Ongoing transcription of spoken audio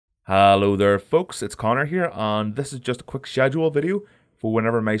Hello there folks, it's Connor here, and this is just a quick schedule video for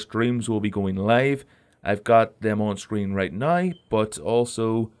whenever my streams will be going live. I've got them on screen right now, but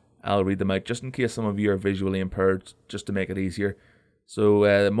also I'll read them out just in case some of you are visually impaired, just to make it easier.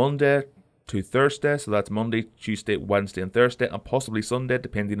 So Monday to Thursday, so that's Monday, Tuesday, Wednesday and Thursday, and possibly Sunday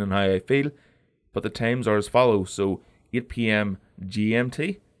depending on how I feel. But the times are as follows, so 8 PM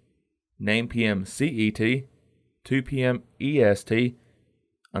GMT, 9 PM CET, 2 PM EST,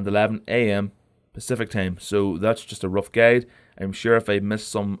 and 11 AM Pacific time. So that's just a rough guide. I'm sure if I miss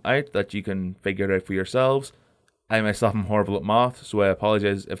some out that you can figure it out for yourselves. I myself am horrible at math, so I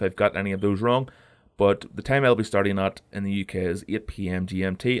apologize if I've got any of those wrong. But the time I'll be starting at in the UK is 8 PM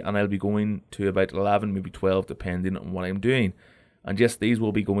GMT, and I'll be going to about 11, maybe 12, depending on what I'm doing. And yes, these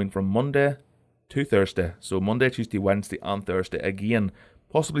will be going from Monday to Thursday. So Monday, Tuesday, Wednesday and Thursday again.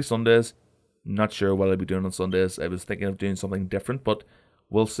 Possibly Sundays. Not sure what I'll be doing on Sundays. I was thinking of doing something different, but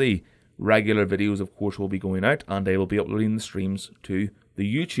we'll see. Regular videos, of course, will be going out, and I will be uploading the streams to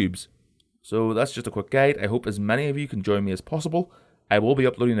the YouTubes. So that's just a quick guide. I hope as many of you can join me as possible. I will be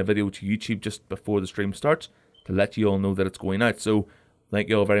uploading a video to YouTube just before the stream starts to let you all know that it's going out. So thank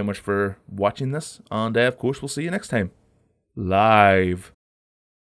you all very much for watching this, and of course, we'll see you next time. Live.